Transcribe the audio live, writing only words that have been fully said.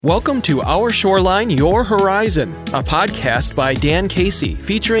Welcome to Our Shoreline, Your Horizon, a podcast by Dan Casey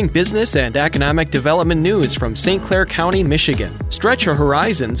featuring business and economic development news from St. Clair County, Michigan. Stretch your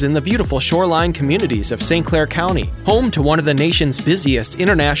horizons in the beautiful shoreline communities of St. Clair County, home to one of the nation's busiest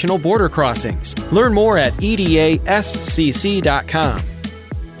international border crossings. Learn more at edascc.com.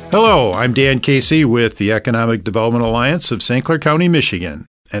 Hello, I'm Dan Casey with the Economic Development Alliance of St. Clair County, Michigan,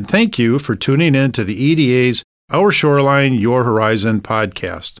 and thank you for tuning in to the EDA's Our Shoreline, Your Horizon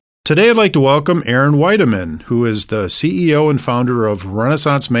podcast. Today I'd like to welcome Aaron Weideman, who is the CEO and founder of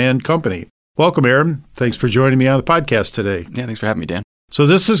Renaissance Man Company. Welcome, Aaron. Thanks for joining me on the podcast today. Yeah, thanks for having me, Dan. So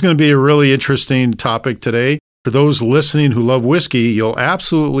this is going to be a really interesting topic today. For those listening who love whiskey, you'll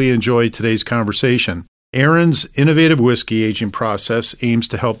absolutely enjoy today's conversation. Aaron's innovative whiskey aging process aims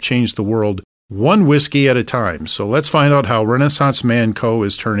to help change the world one whiskey at a time. So let's find out how Renaissance Man Co.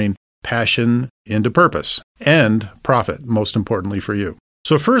 is turning passion into purpose and profit, most importantly for you.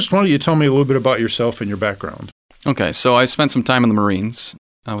 So first, why don't you tell me a little bit about yourself and your background? Okay, so I spent some time in the Marines.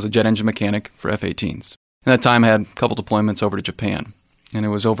 I was a jet engine mechanic for F-18s. At that time, I had a couple deployments over to Japan. And it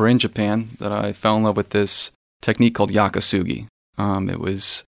was over in Japan that I fell in love with this technique called yakasugi. It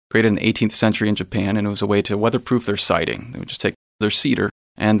was created in the 18th century in Japan, and it was a way to weatherproof their siding. They would just take their cedar,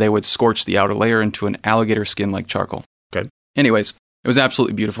 and they would scorch the outer layer into an alligator skin like charcoal. Okay. Anyways, it was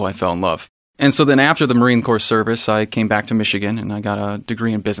absolutely beautiful. I fell in love. And so then after the Marine Corps service, I came back to Michigan and I got a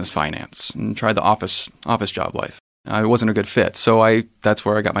degree in business finance and tried the office job life. It wasn't a good fit. So that's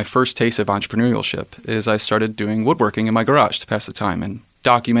where I got my first taste of entrepreneurship, is I started doing woodworking in my garage to pass the time and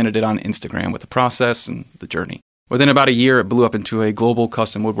documented it on Instagram with the process and the journey. Within about a year, it blew up into a global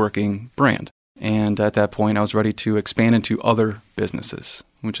custom woodworking brand. And at that point, I was ready to expand into other businesses,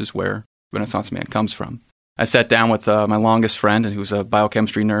 which is where Renaissance Man comes from. I sat down with my longest friend, who's a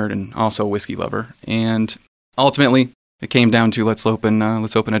biochemistry nerd and also a whiskey lover, and ultimately it came down to let's open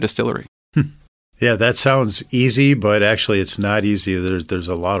a distillery. Yeah, that sounds easy, but actually it's not easy. There's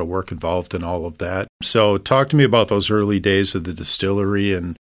a lot of work involved in all of that. So talk to me about those early days of the distillery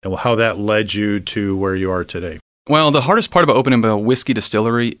and how that led you to where you are today. Well, the hardest part about opening a whiskey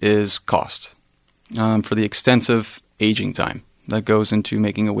distillery is cost, for the extensive aging time that goes into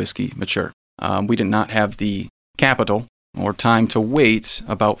making a whiskey mature. We did not have the capital or time to wait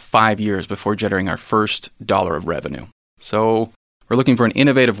about 5 years before generating our first dollar of revenue. So we're looking for an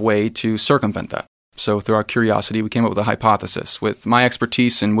innovative way to circumvent that. So through our curiosity, we came up with a hypothesis. With my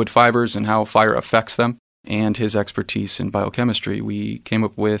expertise in wood fibers and how fire affects them, and his expertise in biochemistry, we came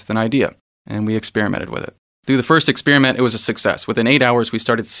up with an idea, and we experimented with it. Through the first experiment, it was a success. Within 8 hours, we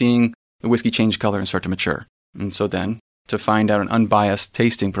started seeing the whiskey change color and start to mature. And so then, to find out an unbiased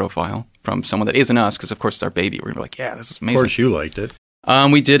tasting profile from someone that isn't us, because of course it's our baby, we're like, yeah, this is amazing. Of course you liked it.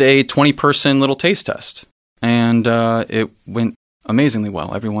 We did a 20-person little taste test, and it went amazingly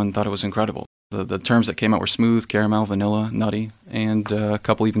well. Everyone thought it was incredible. The terms that came out were smooth, caramel, vanilla, nutty, and a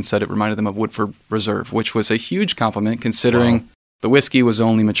couple even said it reminded them of Woodford Reserve, which was a huge compliment considering the whiskey was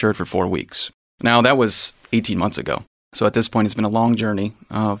only matured for 4 weeks. Now, that was 18 months ago. So at this point, it's been a long journey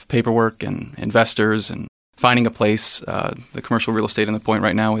of paperwork and investors and finding a place. The commercial real estate in the point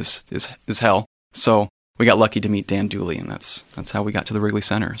right now is hell. So we got lucky to meet Dan Dooley, and that's how we got to the Wrigley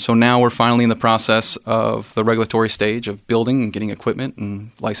Center. So now we're finally in the process of the regulatory stage of building and getting equipment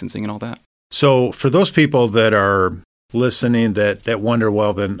and licensing and all that. So for those people that are listening that wonder,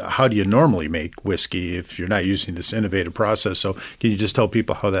 well, then how do you normally make whiskey if you're not using this innovative process? So can you just tell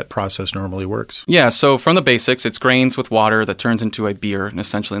people how that process normally works? Yeah, so from the basics, it's grains with water that turns into a beer, and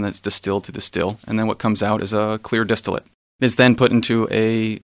essentially that's distilled to distill. And then what comes out is a clear distillate. It is then put into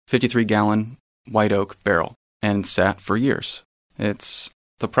a 53-gallon white oak barrel and sat for years. It's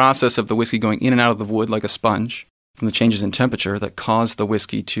the process of the whiskey going in and out of the wood like a sponge from the changes in temperature that cause the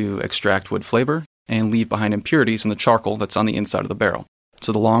whiskey to extract wood flavor and leave behind impurities in the charcoal that's on the inside of the barrel.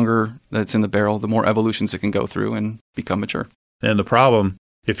 So the longer that's in the barrel, the more evolutions it can go through and become mature. And the problem,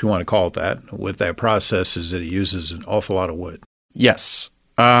 if you want to call it that, with that process is that it uses an awful lot of wood. Yes.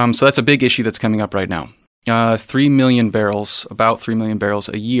 So that's a big issue that's coming up right now. 3 million barrels, about 3 million barrels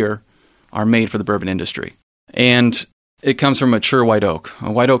a year are made for the bourbon industry. And it comes from mature white oak.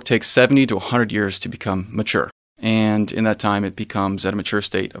 A white oak takes 70 to 100 years to become mature. And in that time, it becomes at a mature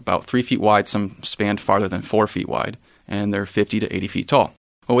state about 3 feet wide, some spanned farther than 4 feet wide, and they're 50 to 80 feet tall.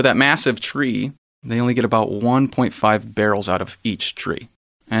 But with that massive tree, they only get about 1.5 barrels out of each tree.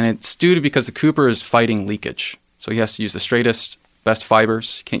 And it's due to because the cooper is fighting leakage. So he has to use the straightest, best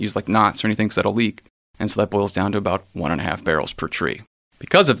fibers. He can't use like knots or anything because that'll leak. And so that boils down to about 1.5 barrels per tree.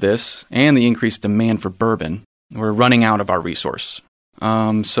 Because of this and the increased demand for bourbon, we're running out of our resource.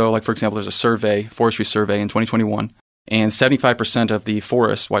 So like, for example, there's a survey, forestry survey in 2021, And 75% of the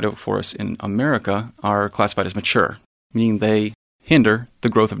forests, white oak forests in America, are classified as mature, meaning they hinder the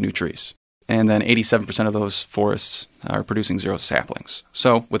growth of new trees. And then 87% of those forests are producing zero saplings.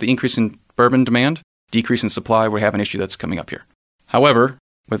 So with the increase in bourbon demand, decrease in supply, we have an issue that's coming up here. However,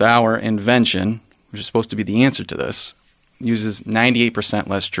 with our invention, which is supposed to be the answer to this, uses 98%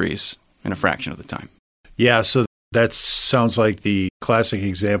 less trees in a fraction of the time. Yeah, so that sounds like the classic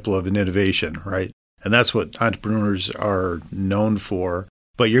example of an innovation, right? And that's what entrepreneurs are known for.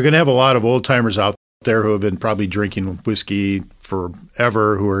 But you're going to have a lot of old-timers out there who have been probably drinking whiskey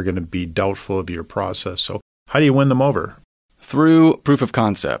forever who are going to be doubtful of your process. So how do you win them over? Through proof of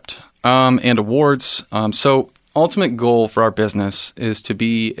concept and awards. So ultimate goal for our business is to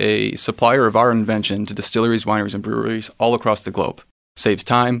be a supplier of our invention to distilleries, wineries, and breweries all across the globe. Saves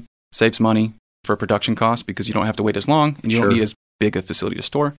time, saves money for production costs because you don't have to wait as long and you don't need as big a facility to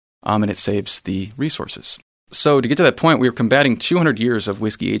store, and it saves the resources. So to get to that point, we are combating 200 years of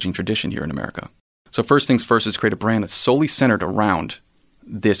whiskey aging tradition here in America. So first things first is create a brand that's solely centered around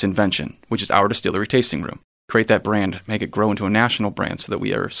this invention, which is our distillery tasting room. Create that brand, make it grow into a national brand so that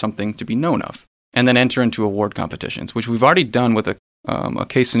we are something to be known of. And then enter into award competitions, which we've already done with a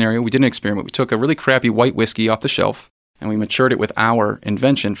case scenario. We did an experiment. We took a really crappy white whiskey off the shelf, and we matured it with our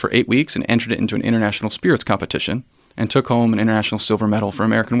invention for 8 weeks and entered it into an international spirits competition and took home an international silver medal for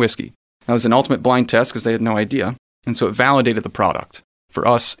American whiskey. Now, it was an ultimate blind test because they had no idea, and so it validated the product for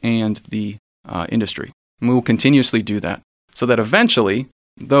us and the industry. And we will continuously do that so that eventually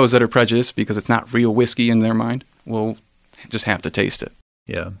those that are prejudiced because it's not real whiskey in their mind will just have to taste it.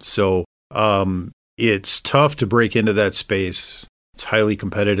 Yeah, so it's tough to break into that space. It's highly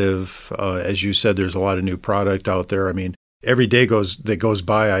competitive. As you said, there's a lot of new product out there. I mean, every day that goes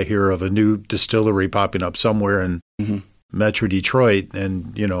by, I hear of a new distillery popping up somewhere in Metro Detroit.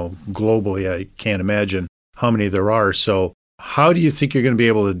 And, globally, I can't imagine how many there are. So how do you think you're going to be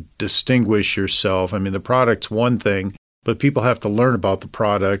able to distinguish yourself? I mean, the product's one thing, but people have to learn about the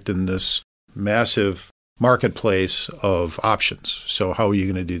product in this massive marketplace of options. So how are you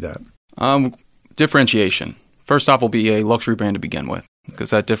going to do that? Differentiation. First off, will be a luxury brand to begin with,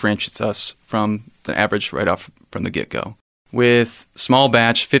 because that differentiates us from the average right off from the get-go. With small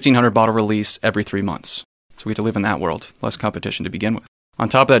batch, 1,500 bottle release every 3 months. So we have to live in that world, less competition to begin with. On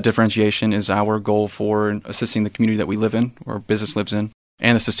top of that differentiation is our goal for assisting the community that we live in, or business lives in,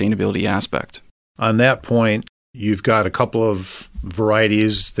 and the sustainability aspect. On that point, you've got a couple of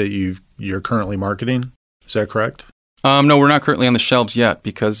varieties that you're currently marketing. Is that correct? No, we're not currently on the shelves yet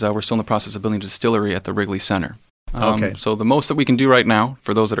because we're still in the process of building a distillery at the Wrigley Center. Okay. So the most that we can do right now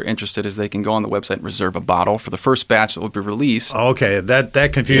for those that are interested is they can go on the website and reserve a bottle for the first batch that will be released. Okay,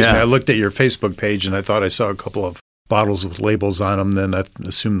 that confused me. I looked at your Facebook page and I thought I saw a couple of bottles with labels on them. Then I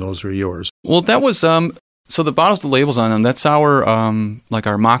assumed those were yours. Well, that was so the bottles with labels on them. That's our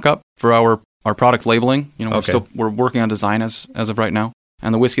our mock-up for our product labeling. We're working on design as of right now.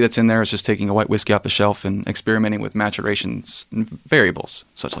 And the whiskey that's in there is just taking a white whiskey off the shelf and experimenting with maturations and variables,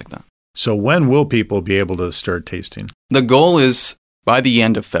 such like that. So when will people be able to start tasting? The goal is by the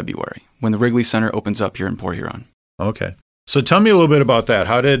end of February, when the Wrigley Center opens up here in Port Huron. Okay. So tell me a little bit about that.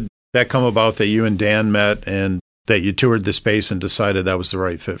 How did that come about that you and Dan met and that you toured the space and decided that was the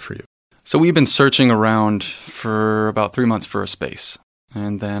right fit for you? So we've been searching around for about 3 months for a space.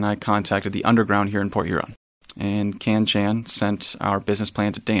 And then I contacted the Underground here in Port Huron. And Can Chan sent our business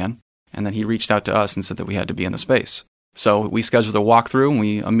plan to Dan, and then he reached out to us and said that we had to be in the space. So we scheduled a walkthrough,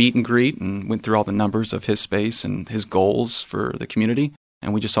 and a meet and greet, and went through all the numbers of his space and his goals for the community,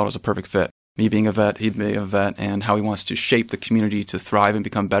 and we just thought it was a perfect fit. Me being a vet, he'd be a vet, and how he wants to shape the community to thrive and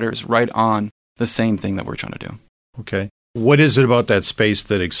become better is right on the same thing that we're trying to do. Okay. What is it about that space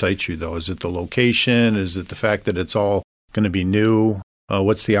that excites you, though? Is it the location? Is it the fact that it's all going to be new?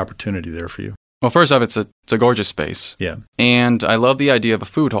 What's the opportunity there for you? Well, first off, it's a gorgeous space. Yeah. And I love the idea of a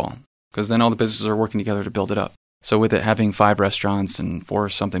food hall, because then all the businesses are working together to build it up. So with it having 5 restaurants and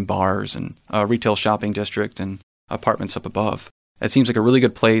 4-something bars and a retail shopping district and apartments up above, it seems like a really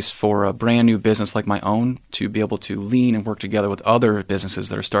good place for a brand new business like my own to be able to lean and work together with other businesses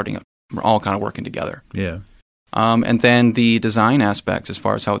that are starting up. We're all kind of working together. Yeah. And then the design aspect, as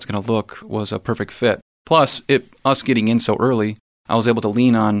far as how it's going to look, was a perfect fit. Plus, us getting in so early, I was able to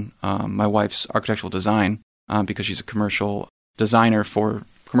lean on my wife's architectural design because she's a commercial designer for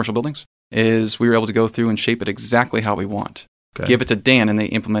commercial buildings. We were able to go through and shape it exactly how we want. Okay. Give it to Dan, and they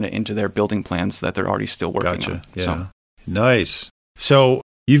implement it into their building plans that they're already still working on. Yeah. So. Nice. So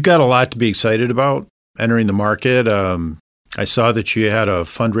you've got a lot to be excited about entering the market. I saw that you had a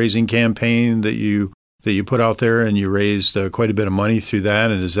fundraising campaign that you put out there, and you raised quite a bit of money through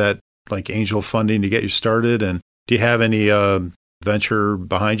that. And is that like angel funding to get you started? And Do you have any venture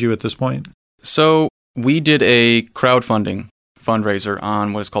behind you at this point? So we did a crowdfunding fundraiser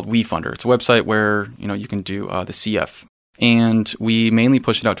on what is called WeFunder. It's a website where you can do the CF, and we mainly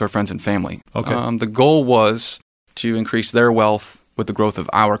pushed it out to our friends and family. Okay. The goal was to increase their wealth with the growth of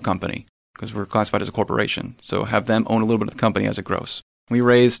our company, because we're classified as a corporation. So have them own a little bit of the company as it grows. We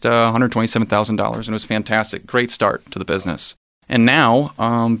raised $127,000, and it was fantastic. Great start to the business. And now,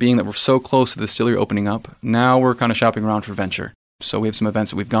 being that we're so close to the distillery opening up, now we're kind of shopping around for venture. So we have some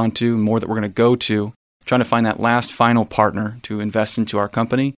events that we've gone to, more that we're going to go to, trying to find that last final partner to invest into our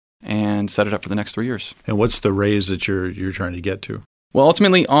company and set it up for the next 3 years. And what's the raise that you're trying to get to? Well,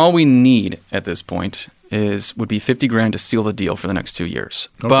 ultimately, all we need at this point would be $50,000 to seal the deal for the next 2 years.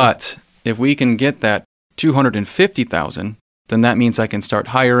 Okay. But if we can get that $250,000, then that means I can start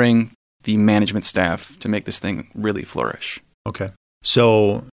hiring the management staff to make this thing really flourish. Okay.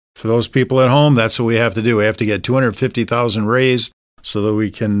 So for those people at home, that's what we have to do. We have to get $250,000 raised so that we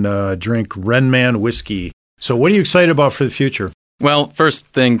can drink Renman whiskey. So what are you excited about for the future? Well, first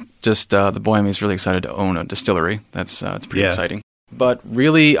thing, just the boy in me is really excited to own a distillery. It's pretty exciting. But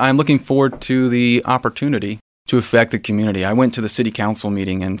really, I'm looking forward to the opportunity to affect the community. I went to the city council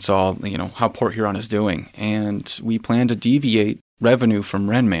meeting and saw, how Port Huron is doing, and we plan to deviate revenue from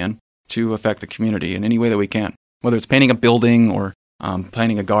Renman to affect the community in any way that we can. Whether it's painting a building or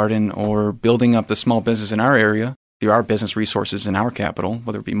planting a garden or building up the small business in our area, there are business resources in our capital,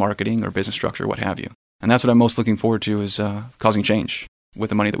 whether it be marketing or business structure, what have you. And that's what I'm most looking forward to, is causing change with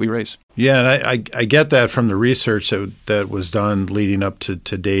the money that we raise. Yeah, and I get that from the research that was done leading up to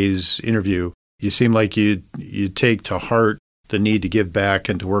today's interview. You seem like you take to heart the need to give back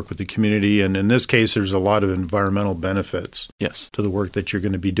and to work with the community. And in this case, there's a lot of environmental benefits to the work that you're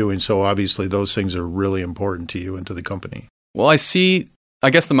going to be doing. So obviously those things are really important to you and to the company. Well, I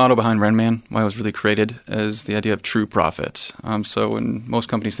guess the motto behind Renman, why it was really created, is the idea of true profit. So when most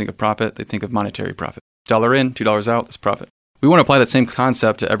companies think of profit, they think of monetary profit. $1 in, $2 out, that's profit. We want to apply that same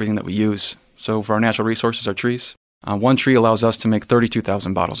concept to everything that we use. So for our natural resources, our trees, one tree allows us to make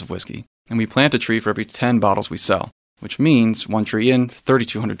 32,000 bottles of whiskey. And we plant a tree for every 10 bottles we sell, which means one tree in,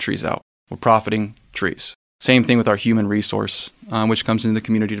 3,200 trees out. We're profiting trees. Same thing with our human resource, which comes into the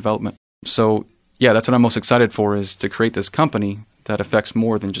community development. So, that's what I'm most excited for, is to create this company that affects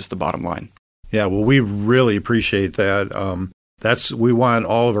more than just the bottom line. Yeah, well, we really appreciate that. We want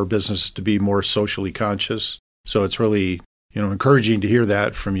all of our businesses to be more socially conscious. So it's really, encouraging to hear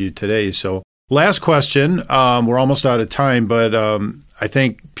that from you today. So last question, we're almost out of time, but I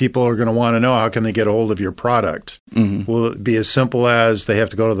think people are going to want to know, how can they get a hold of your product? Mm-hmm. Will it be as simple as they have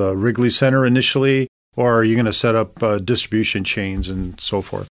to go to the Wrigley Center initially, or are you going to set up distribution chains and so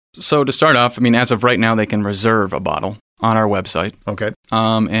forth? So to start off, as of right now, they can reserve a bottle on our website. Okay.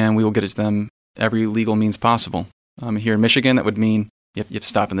 And we will get it to them every legal means possible. Here in Michigan, that would mean you have to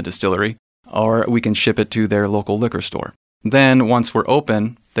stop in the distillery, or we can ship it to their local liquor store. Then once we're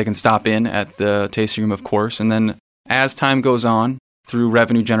open, they can stop in at the tasting room, of course, and then as time goes on, through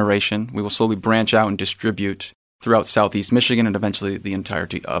revenue generation, we will slowly branch out and distribute throughout Southeast Michigan and eventually the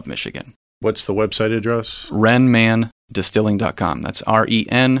entirety of Michigan. What's the website address? RenmanDistilling.com. That's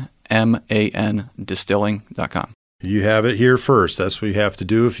RenMan Distilling.com. You have it here first. That's what you have to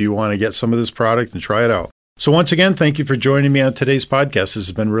do if you want to get some of this product and try it out. So once again, thank you for joining me on today's podcast. This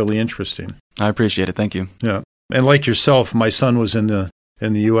has been really interesting. I appreciate it. Thank you. Yeah. And like yourself, my son was in the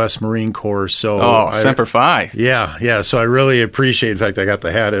U.S. Marine Corps. So Semper Fi. Yeah. So I really appreciate, in fact, I got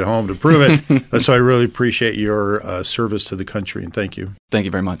the hat at home to prove it. So I really appreciate your service to the country, and thank you. Thank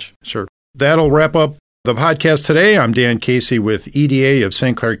you very much. Sure. That'll wrap up the podcast today. I'm Dan Casey with EDA of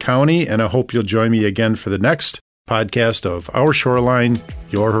St. Clair County, and I hope you'll join me again for the next podcast of Our Shoreline,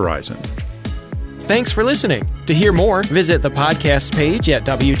 Your Horizon. Thanks for listening. To hear more, visit the podcast page at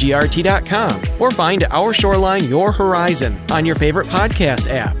WGRT.com or find Our Shoreline, Your Horizon on your favorite podcast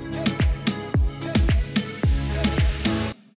app.